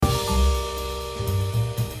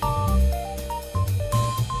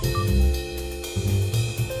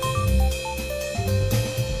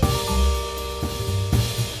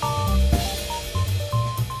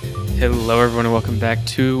Hello, everyone, and welcome back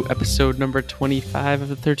to episode number 25 of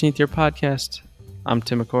the 13th Year Podcast. I'm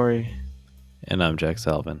Tim McCory. And I'm Jack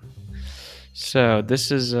Salvin. So this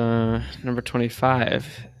is number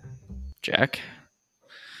 25. Jack?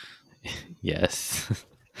 Yes.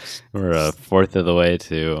 We're a fourth of the way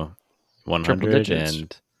to 100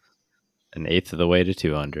 and an eighth of the way to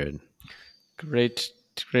 200. Great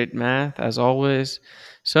math, as always.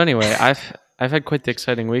 So anyway, I've had quite the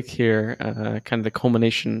exciting week here, kind of the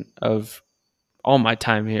culmination of all my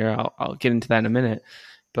time here. I'll get into that in a minute.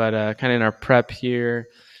 But kind of in our prep here,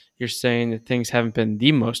 you're saying that things haven't been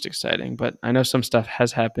the most exciting, but I know some stuff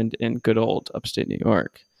has happened in good old upstate New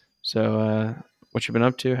York. So what you been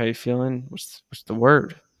up to? How you feeling? What's the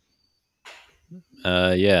word?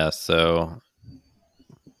 So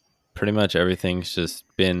pretty much everything's just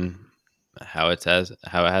been how it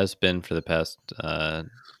has been for the past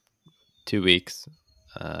 2 weeks.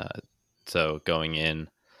 So going in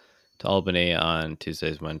to Albany on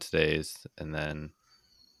Tuesdays, Wednesdays, and then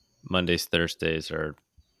Mondays, Thursdays are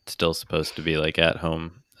still supposed to be like at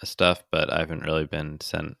home stuff, but I haven't really been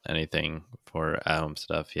sent anything for at home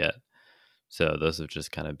stuff yet. So those have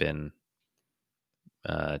just kind of been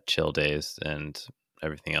chill days and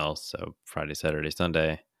everything else. So Friday, Saturday,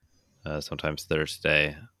 Sunday, sometimes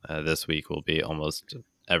Thursday. This week will be almost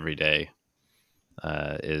every day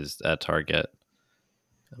is at Target,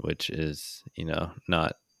 which is,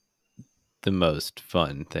 not the most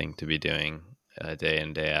fun thing to be doing day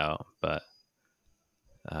in, day out. But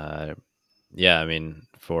yeah, I mean,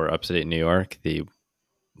 for upstate New York, the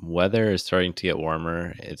weather is starting to get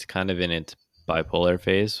warmer. It's kind of in its bipolar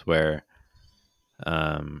phase where,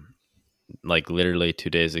 like literally 2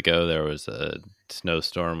 days ago, there was a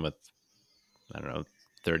snowstorm with, I don't know,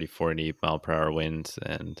 30, 40 mile per hour winds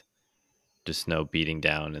and just snow beating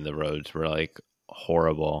down, and the roads were like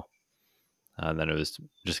horrible. And then it was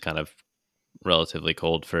just kind of relatively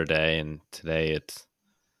cold for a day, and today it's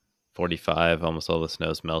 45. Almost all the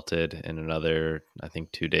snow's melted. In another, I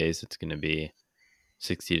think, 2 days, it's going to be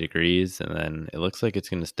 60 degrees, and then it looks like it's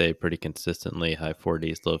going to stay pretty consistently high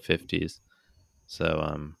 40s, low 50s.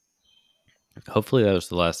 So hopefully that was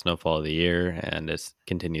the last snowfall of the year, and it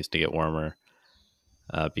continues to get warmer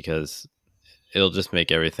because it'll just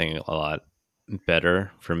make everything a lot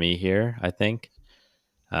better for me here. I think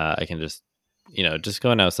I can just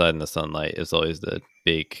going outside in the sunlight is always the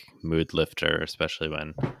big mood lifter, especially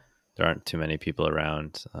when there aren't too many people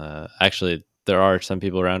around. Actually, there are some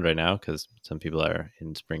people around right now because some people are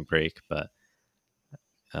in spring break, but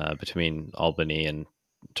between Albany and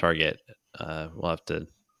Target, we'll have to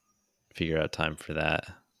figure out time for that.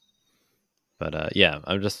 But yeah,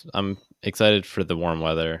 I'm excited for the warm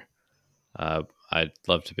weather. I'd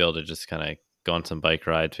love to be able to just kind of go on some bike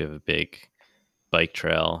rides. We have a big bike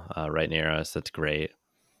trail right near us. That's great.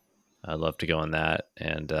 I'd love to go on that,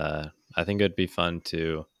 and I think it'd be fun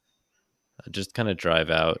to just kind of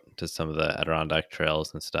drive out to some of the Adirondack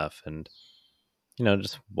trails and stuff, and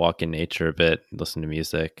just walk in nature a bit, listen to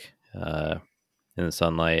music in the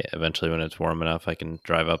sunlight. Eventually, when it's warm enough, I can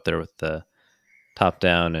drive up there with the top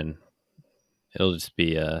down, and it'll just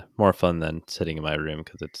be more fun than sitting in my room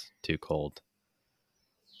because it's too cold.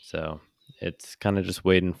 So it's kind of just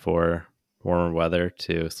waiting for warmer weather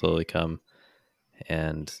to slowly come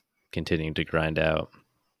and continuing to grind out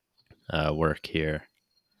work here.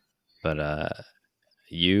 But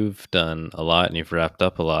you've done a lot and you've wrapped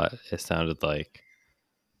up a lot, it sounded like,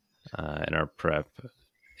 in our prep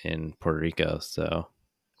in Puerto Rico. So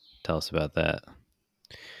tell us about that.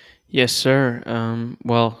 Yes, sir.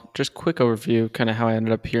 Well, just quick overview, kind of how I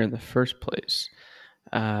ended up here in the first place.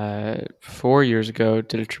 4 years ago,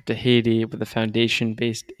 did a trip to Haiti with a foundation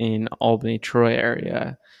based in Albany, Troy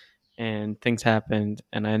area, and things happened,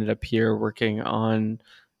 and I ended up here working on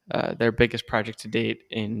their biggest project to date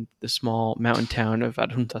in the small mountain town of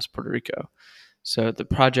Adjuntas, Puerto Rico. So the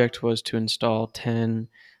project was to install 10,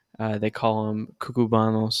 they call them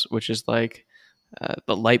cucubanos, which is like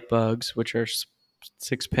the light bugs, which are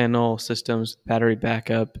 6-panel systems, battery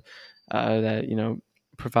backup that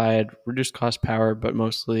provide reduced cost power, but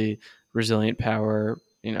mostly resilient power.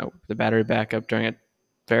 The battery backup during a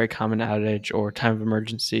very common outage or time of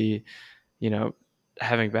emergency.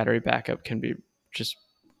 Having battery backup can be just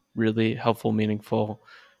really helpful, meaningful,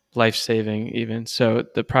 life-saving even. So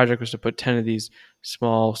the project was to put 10 of these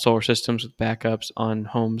small solar systems with backups on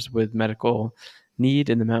homes with medical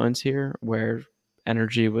need in the mountains here where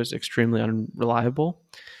energy was extremely unreliable.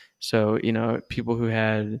 So, people who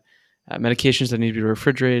had medications that need to be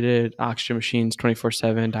refrigerated, oxygen machines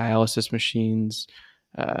 24/7, dialysis machines,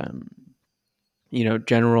 um,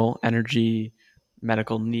 general energy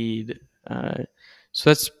medical need. So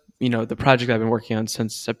that's the project I've been working on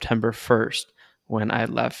since September 1st when I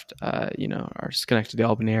left, our Schenectady,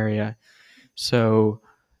 Albany area. So,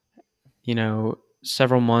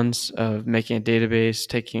 several months of making a database,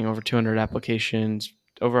 taking over 200 applications,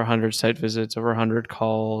 over 100 site visits, over 100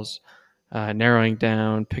 calls, narrowing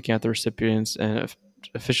down, picking out the recipients, and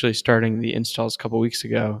officially starting the installs a couple weeks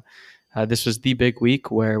ago. This was the big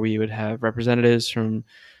week where we would have representatives from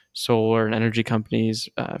solar and energy companies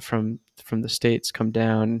from the states come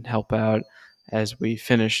down and help out as we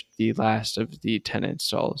finished the last of the 10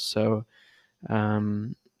 installs. So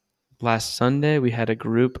um, last Sunday we had a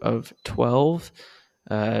group of 12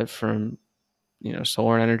 from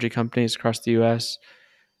solar and energy companies across the U.S.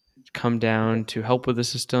 come down to help with the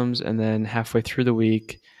systems, and then halfway through the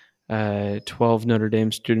week, 12 Notre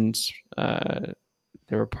Dame students.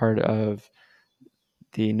 They were part of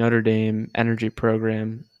the Notre Dame energy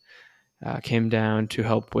program, came down to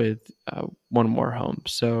help with one more home.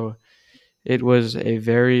 So it was a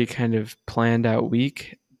very kind of planned out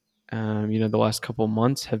week. The last couple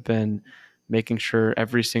months have been making sure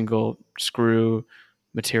every single screw,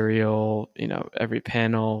 material, every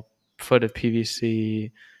panel, foot of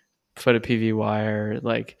PVC, foot of PV wire,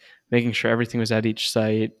 like making sure everything was at each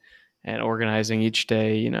site and organizing each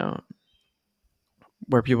day,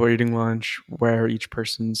 where people are eating lunch, where each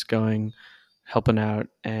person's going, helping out.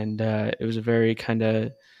 And it was a very kind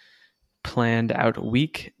of planned out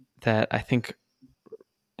week that I think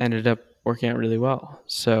ended up working out really well.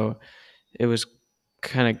 So it was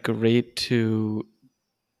kind of great to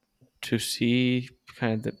see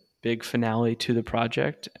kind of the big finale to the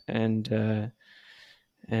project, and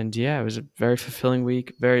yeah, it was a very fulfilling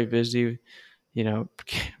week, very busy.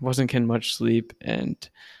 Wasn't getting much sleep, and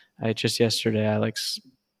I just yesterday I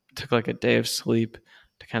took like a day of sleep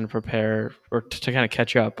to kind of prepare or to kind of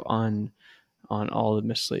catch up on all the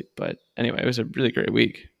missed sleep. But anyway, it was a really great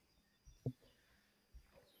week.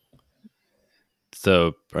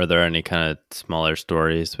 So, are there any kind of smaller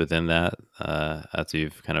stories within that as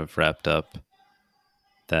you've kind of wrapped up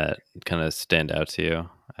that kind of stand out to you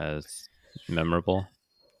as memorable?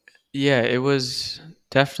 Yeah, it was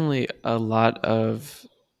definitely a lot of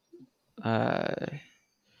uh,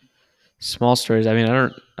 small stories. I mean, I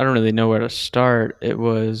don't really know where to start. I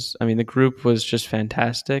mean, the group was just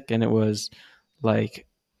fantastic, and it was like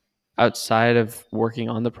outside of working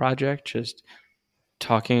on the project, just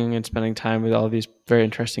talking and spending time with all these very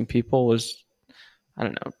interesting people was, I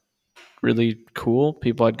don't know, really cool.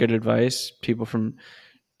 People had good advice. People from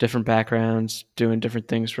different backgrounds doing different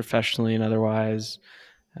things professionally and otherwise.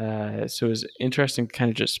 So it was interesting to kind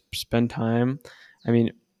of just spend time. I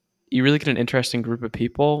mean, you really get an interesting group of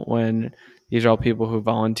people when these are all people who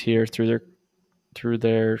volunteer through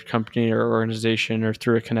their company or organization or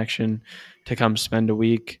through a connection to come spend a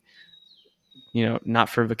week. Not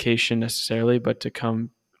for vacation necessarily, but to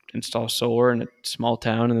come install solar in a small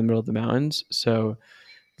town in the middle of the mountains. So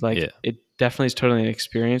like Yeah. it definitely is totally an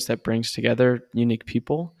experience that brings together unique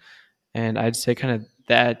people. And I'd say kind of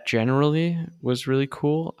that generally was really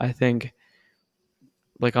cool. I think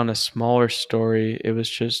like on a smaller story, it was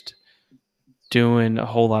just doing a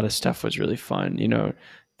whole lot of stuff was really fun.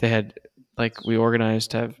 They had we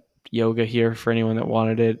organized to have yoga here for anyone that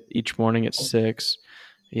wanted it each morning at 6.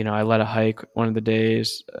 I led a hike one of the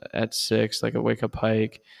days at 6, like a wake up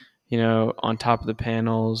hike. On top of the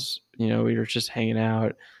panels, we were just hanging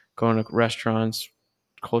out, going to restaurants,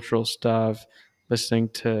 cultural stuff, listening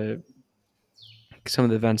to some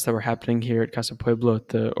of the events that were happening here at Casa Pueblo, at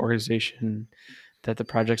the organization that the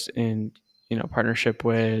project's in, partnership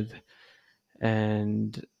with,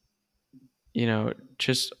 and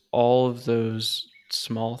just all of those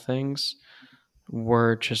small things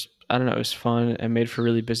were just, I don't know, it was fun and made for a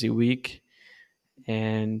really busy week.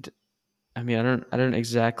 And I mean, I don't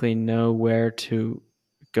exactly know where to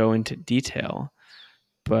go into detail,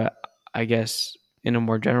 but I guess in a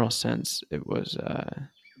more general sense, it was,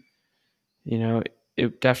 you know,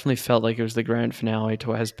 it definitely felt like it was the grand finale to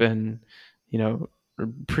what has been, a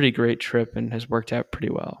pretty great trip and has worked out pretty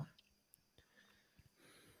well.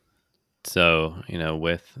 So,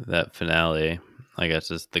 with that finale, I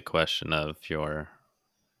guess is the question of your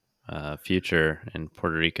future in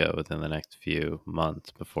Puerto Rico within the next few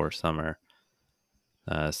months before summer.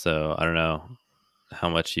 So, I don't know how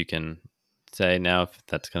much you can say now if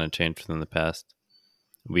that's going to change within the past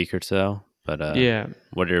week or so, but Yeah.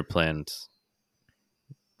 what are your plans,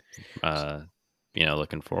 uh,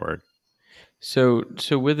 looking forward? So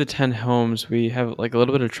with the 10 homes, we have like a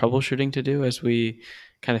little bit of troubleshooting to do as we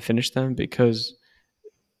kind of finish them because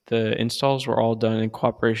the installs were all done in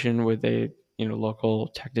cooperation with a local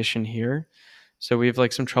technician here. So we have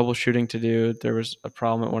like some troubleshooting to do. There was a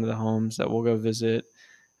problem at one of the homes that we'll go visit.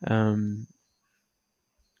 Um,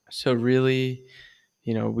 so really,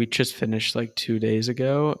 we just finished like 2 days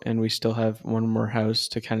ago, and we still have one more house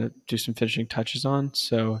to kind of do some finishing touches on.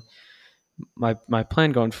 So my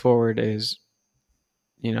plan going forward is,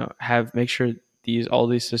 have make sure all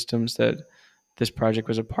these systems that this project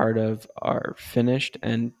was a part of are finished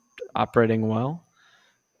and operating well.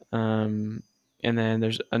 Um, and then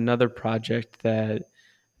there's another project that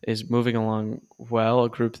is moving along well. A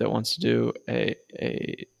group that wants to do a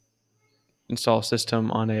install a system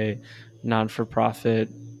on a non for profit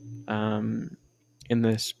in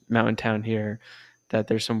this mountain town here. That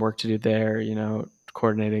there's some work to do there.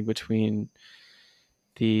 Coordinating between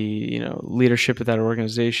the leadership of that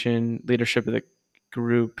organization, leadership of the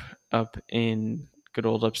group up in good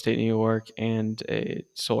old upstate New York, and a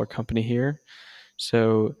solar company here.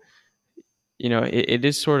 So it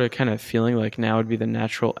is sort of kind of feeling like now would be the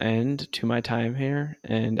natural end to my time here.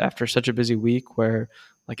 And after such a busy week where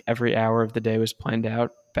like every hour of the day was planned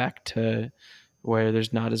out, back to where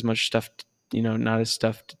there's not as much stuff, not as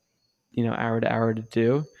stuff, hour to hour to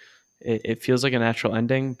do. It feels like a natural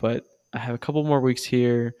ending, but I have a couple more weeks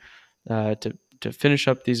here to finish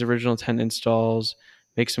up these original 10 installs,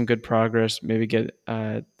 make some good progress, maybe get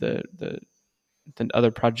the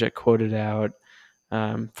other project quoted out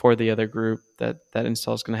for the other group. That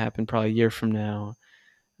install is going to happen probably a year from now.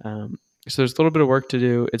 So there's a little bit of work to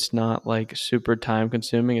do. It's not like super time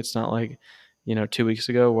consuming. It's not like 2 weeks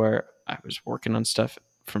ago where I was working on stuff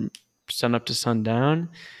from sun up to sundown.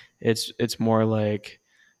 It's more like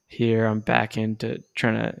here I'm back into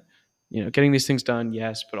trying to getting these things done,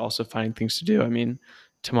 yes, but also finding things to do. I mean,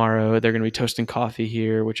 tomorrow they're going to be toasting coffee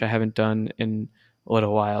here, which I haven't done in a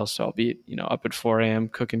little while. So I'll be up at 4 a.m.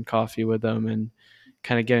 cooking coffee with them and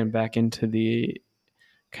kind of getting back into the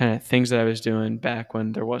kind of things that I was doing back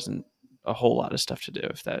when there wasn't a whole lot of stuff to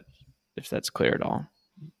do. If that's clear at all.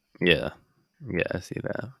 Yeah. Yeah, I see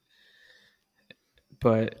that.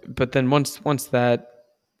 But then once that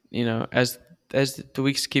as the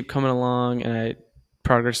weeks keep coming along and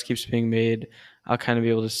progress keeps being made, I'll kind of be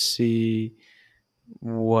able to see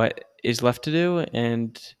what is left to do.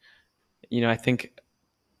 And I think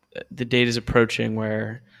the date is approaching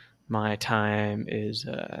where my time is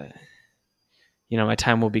my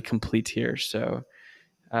time will be complete here. So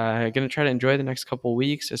I'm going to try to enjoy the next couple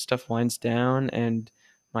weeks as stuff winds down and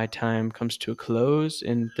my time comes to a close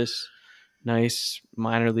in this nice,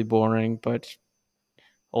 minorly boring, but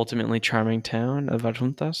ultimately charming town of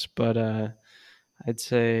Adjuntas. But I'd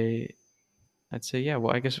say, yeah.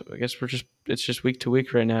 Well, I guess it's just week to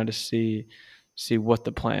week right now to see what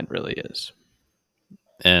the plan really is.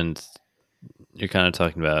 And you're kind of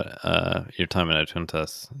talking about your time at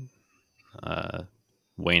Adjuntas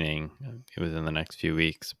waning within the next few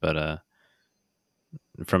weeks, but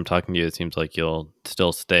from talking to you, it seems like you'll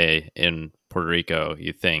still stay in Puerto Rico,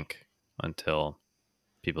 you think, until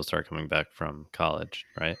people start coming back from college,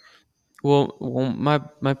 right? Well,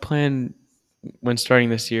 my plan when starting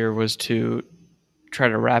this year was to try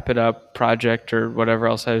to wrap it up, project or whatever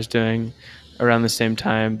else I was doing, around the same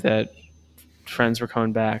time that friends were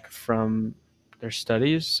coming back from their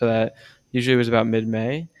studies. So that usually was about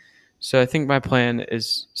mid-May. So I think my plan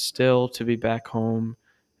is still to be back home,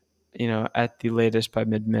 at the latest by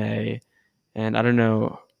mid-May. And I don't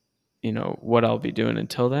know, what I'll be doing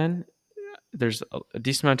until then. There's a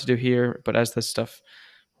decent amount to do here, but as this stuff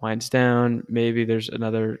winds down, maybe there's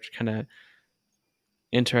another kind of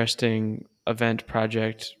interesting event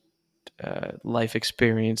project, life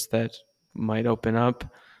experience that might open up.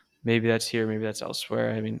 Maybe that's here, maybe that's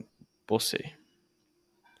elsewhere. I mean, we'll see.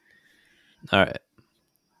 All right.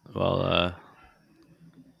 Well,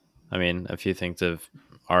 I mean, a few things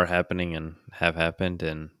are happening and have happened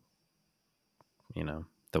in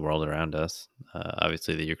the world around us.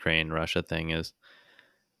 Obviously, the Ukraine Russia thing is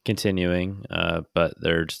continuing, but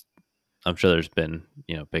I'm sure there's been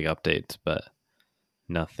big updates, but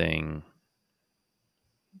nothing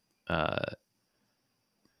uh,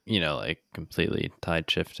 like completely tide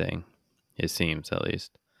shifting. It seems at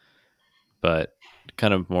least, but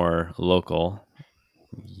kind of more local.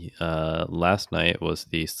 Last night was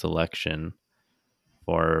the selection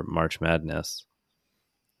for March Madness.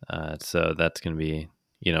 So that's going to be,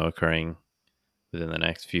 occurring within the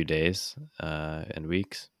next few days and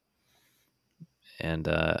weeks. And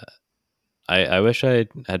I wish I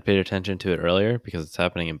had paid attention to it earlier because it's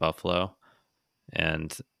happening in Buffalo.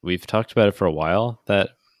 And we've talked about it for a while that,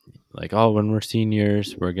 like, oh, when we're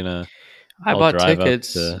seniors, we're going to I all bought drive up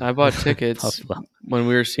tickets. to I bought tickets Buffalo. when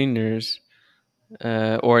we were seniors.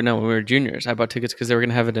 Or no, when we were juniors. I bought tickets because they were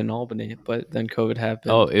gonna have it in Albany, but then COVID Oh,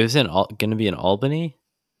 happened. it was going to be in Albany.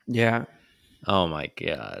 Yeah, Oh my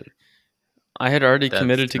god, I had already that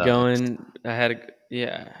committed to sucks. going.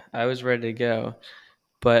 Yeah, I was ready to go.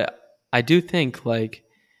 But I do think like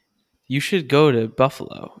you should go to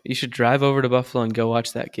Buffalo. You should drive over to Buffalo and go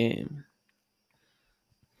watch that game.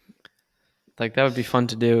 Like that would be fun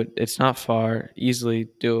to do. It's not far, easily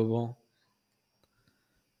doable.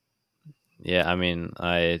 Yeah, I mean,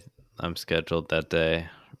 I'm scheduled that day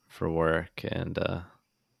for work, and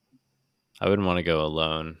I wouldn't want to go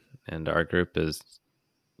alone. And our group is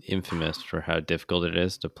infamous for how difficult it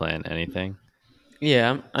is to plan anything.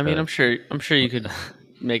 Yeah, I mean, So, I'm sure you could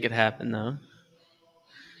make it happen though.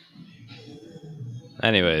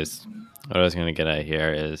 anyways, what I was going to get at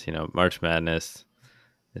here is, March Madness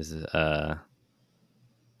is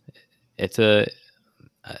it's a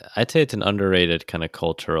I'd say it's an underrated kind of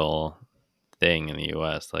cultural thing in the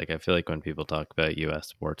U.S. Like I feel like when people talk about U.S.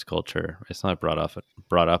 sports culture, it's not brought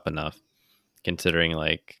up enough, considering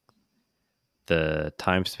like the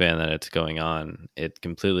time span that it's going on. It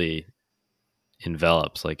completely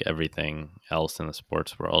envelops like everything else in the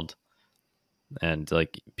sports world, and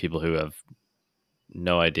like people who have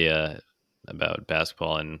no idea about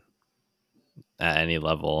basketball and at any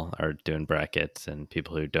level are doing brackets, and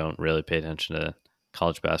people who don't really pay attention to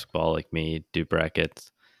college basketball like me do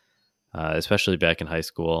brackets. Especially back in high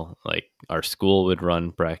school, like our school would run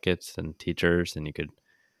brackets and teachers, and you could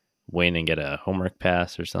win and get a homework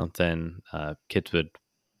pass or something. Kids would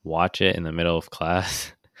watch it in the middle of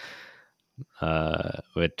class,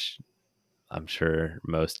 which I'm sure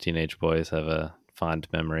most teenage boys have a fond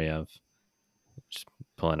memory of, just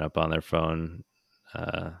pulling up on their phone,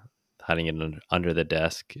 uh, hiding it under the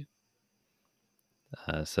desk.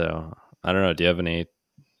 So I don't know. Do you have any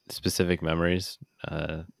specific memories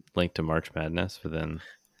linked to March Madness within?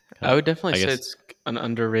 I would definitely I say guess it's an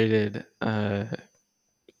underrated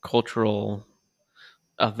cultural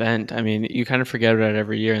event. I mean, you kind of forget about it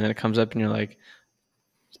every year, and then it comes up, and you're like,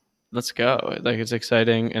 "Let's go!" Like it's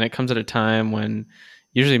exciting, and it comes at a time when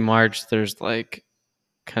usually March there's like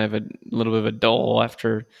kind of a little bit of a dull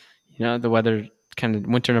after the weather, kind of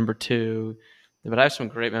winter number two. But I have some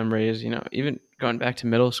great memories. Even going back to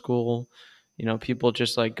middle school. People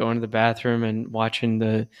just like going to the bathroom and watching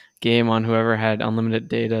the game on whoever had unlimited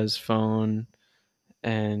data's phone,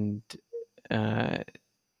 and uh,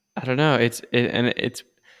 I don't know. It's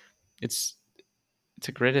it's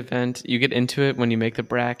a great event. You get into it when you make the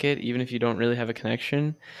bracket, even if you don't really have a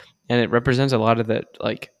connection, and it represents a lot of that.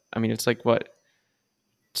 Like, I mean, it's like what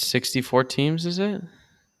 64 teams is it?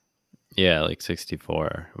 yeah, like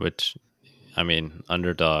 64, which I mean,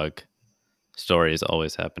 underdog stories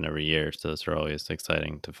always happen every year, so those are always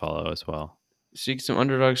exciting to follow as well. So you get some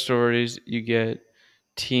underdog stories. You get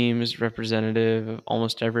teams representative of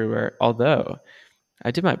almost everywhere. Although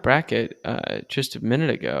I did my bracket just a minute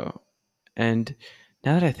ago, and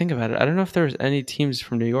now that I think about it, I don't know if there was any teams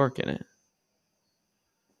from New York in it.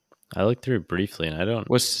 I looked through it briefly, and I don't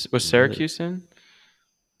Was really. Syracuse in?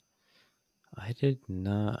 I did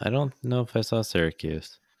not. I don't know if I saw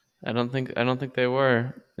Syracuse. I don't think they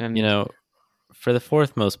were, You and know, for the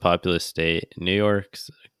fourth most populous state, New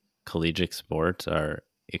York's collegiate sports are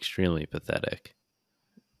extremely pathetic.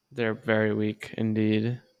 they're very weak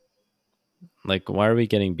indeed. Like, why are we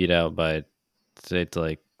getting beat out by states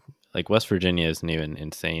like West Virginia isn't even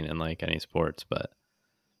insane in like any sports, but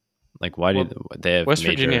like why do Well, they have West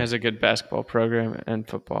Virginia major? has a good basketball program and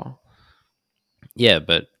football. Yeah,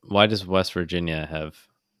 but why does West Virginia have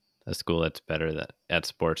a school that's better at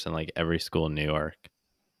sports than like every school in New York?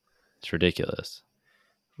 It's ridiculous.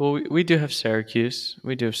 Well, we do have Syracuse.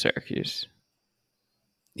 We do have Syracuse.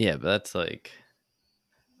 Yeah, but that's like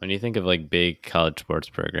when you think of like big college sports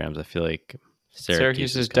programs, I feel like Syracuse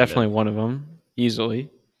Syracuse is is kind definitely of. one of them, easily.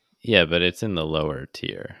 Yeah, but it's in the lower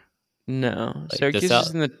tier. No, Like the Syracuse is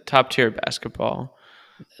South. in the top tier basketball.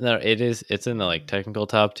 No, it is. It's in the like technical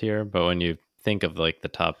top tier, but when you think of like the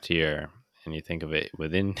top tier and you think of it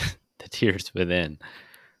within the tiers within,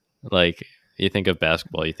 like you think of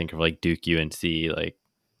basketball, you think of like Duke, UNC, like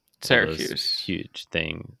all those Syracuse. huge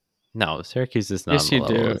things. No, Syracuse is not on Yes, the you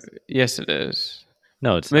level. do. Yes, it is.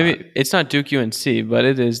 No, it's not. Maybe it's not Duke UNC, but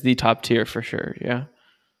it is the top tier for sure. Yeah.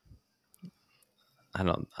 I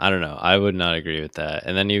don't know. I would not agree with that.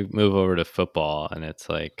 And then you move over to football and it's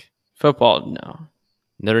like Football, no.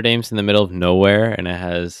 Notre Dame's in the middle of nowhere and it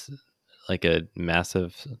has like a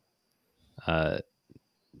massive uh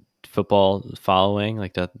football following.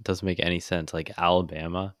 Like that doesn't make any sense. Like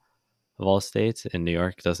Alabama of all states in New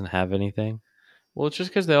York doesn't have anything. Well, it's just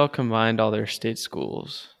because they all combined all their state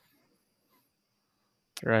schools.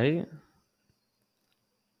 right?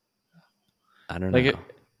 I don't Like,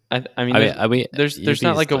 know. I mean, I mean, there's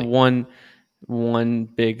not UB's like a like, one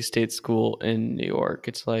big state school in New York.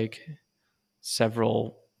 It's like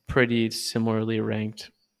several pretty similarly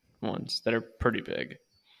ranked ones that are pretty big.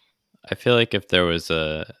 I feel like if there was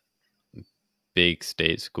a big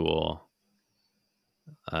state school,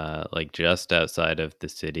 like just outside of the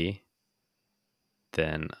city,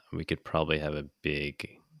 then we could probably have a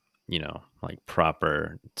big, like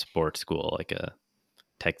proper sports school, like a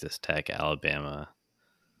Texas Tech, Alabama,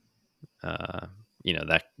 uh,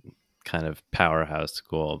 that kind of powerhouse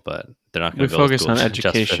school. But they're not going We to build a focus school on just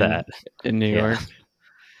for that. education in New Yeah, York.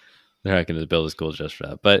 they're not going to build a school just for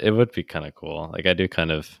that. But it would be kind of cool. Like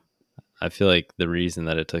I feel like the reason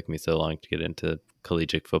that it took me so long to get into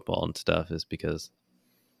collegiate football and stuff is because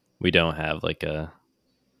we don't have like a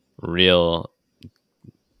real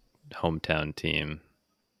hometown team.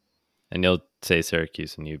 And you'll say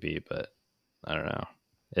Syracuse and UB, but I don't know.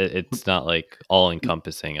 It's not like all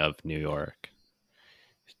encompassing of New York.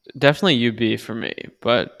 Definitely UB for me,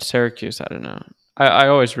 but Syracuse, I don't know. I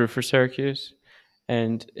always root for Syracuse,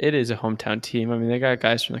 and it is a hometown team. I mean, they got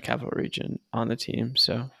guys from the Capital Region on the team,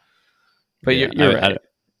 so. But Yeah, you're right.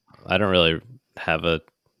 I don't really have a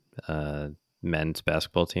uh, men's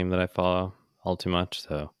basketball team that I follow all too much.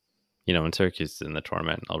 So, when Syracuse is in the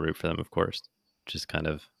tournament, I'll root for them, of course. Just kind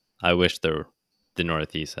of, I wish the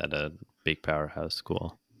Northeast had a big powerhouse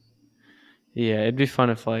school. Yeah, it'd be fun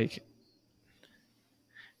if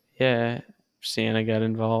yeah, Siena got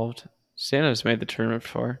involved. Siena's made the tournament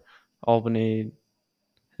before. Albany,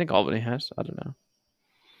 I think Albany has. I don't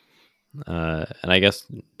know. And I guess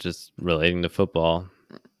just relating to football,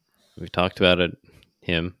 we've talked about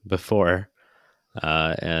him before.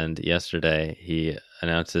 And yesterday he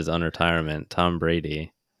announced his unretirement. Tom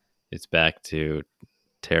Brady is back to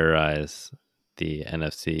terrorize the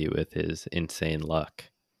NFC with his insane luck.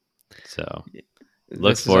 So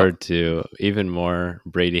look This is forward to even more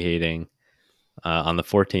Brady hating on the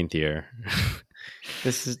 14th year.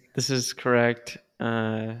 this is correct.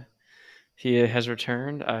 He has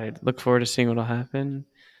returned. I look forward to seeing what'll happen.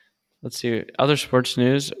 Let's see. Other sports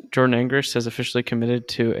news: Jordan English has officially committed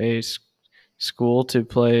to a school to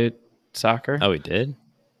play soccer. Oh, he did?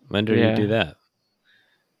 When did he do Yeah, that?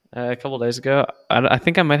 a couple days ago. I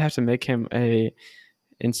think I might have to make him a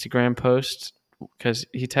Instagram post because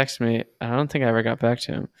he texted me. I don't think I ever got back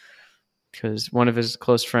to him because one of his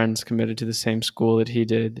close friends committed to the same school that he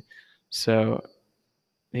did. So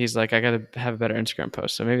he's like, I got to have a better Instagram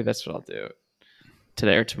post. So maybe that's what I'll do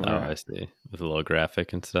today or Oh, tomorrow. I see. With a little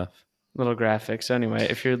graphic and stuff. Little graphics. So anyway,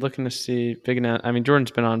 if you're looking to see big announcement, I mean,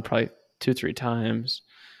 Jordan's been on probably 2-3 times.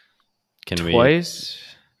 Can we Twice.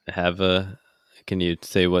 can you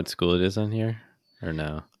say what school it is on here or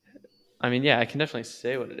no? I mean, yeah, I can definitely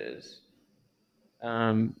say what it is.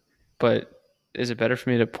 But is it better for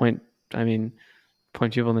me to point? I mean,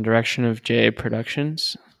 point people in the direction of JA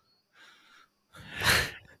Productions?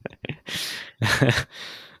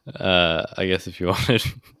 I guess if you wanted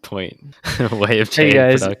point way of Hey change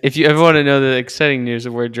guys, production. if you ever want to know the exciting news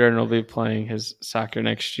of where Jordan will be playing his soccer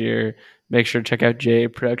next year, make sure to check out JA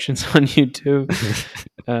Productions on YouTube.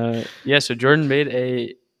 Yeah, so Jordan made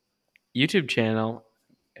a YouTube channel,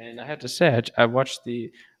 and I have to say, I watched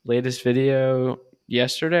the latest video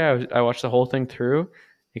yesterday. I watched the whole thing through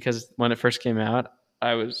because when it first came out,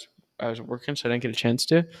 I was I was working, so I didn't get a chance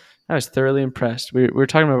to. I was thoroughly impressed. We were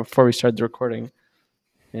talking about it before we started the recording,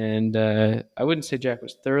 and I wouldn't say Jack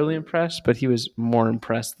was thoroughly impressed, but he was more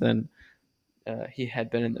impressed than he had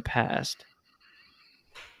been in the past.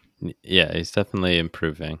 Yeah, he's definitely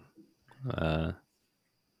improving.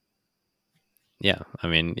 Yeah, I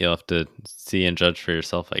mean, you'll have to see and judge for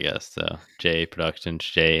yourself, I guess. So, J Productions,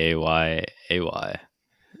 JAYAY on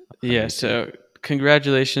Yeah, YouTube. so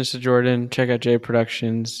congratulations to Jordan. Check out J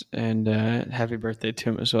Productions, and happy birthday to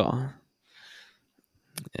him as well.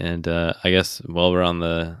 And I guess while we're on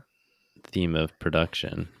the theme of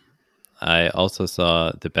production, I also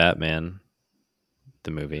saw the Batman, the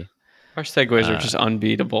movie. Our segues are Uh, just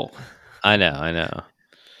unbeatable. I know.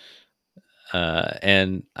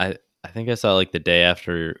 And I think I saw it like the day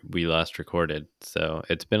after we last recorded. So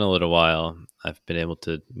it's been a little while. I've been able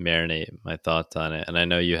to marinate my thoughts on it, and I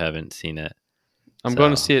know you haven't seen it. I'm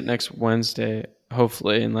going to So see it next Wednesday,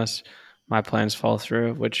 hopefully, unless my plans fall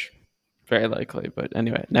through, which very likely. But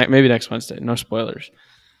anyway, maybe next Wednesday. No spoilers.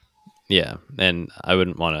 yeah, and I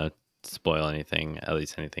wouldn't want to spoil anything, at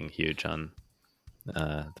least anything huge on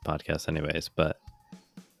the podcast, anyways. But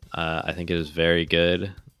I think it is very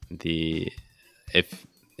good. The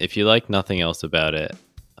if you like nothing else about it,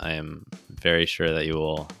 I am very sure that you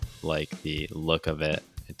will like the look of it.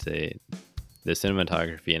 The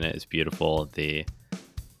cinematography in it is beautiful. The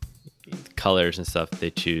colors and stuff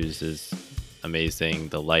they choose is amazing.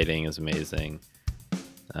 The lighting is amazing.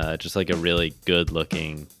 Just like a really good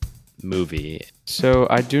looking movie. So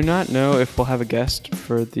I do not know if we'll have a guest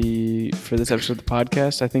for this episode of the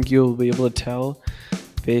podcast. I think you'll be able to tell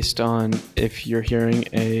based on if you're hearing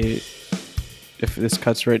if this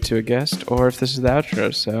cuts right to a guest or if this is the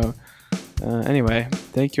outro. So anyway,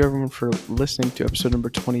 thank you everyone for listening to episode number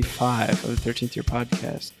 25 of the 13th Year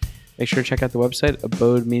Podcast. Make sure to check out the website,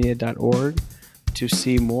 abodemedia.org, to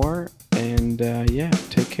see more. And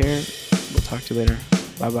take care. We'll talk to you later.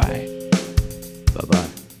 Bye-bye.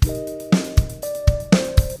 Bye-bye.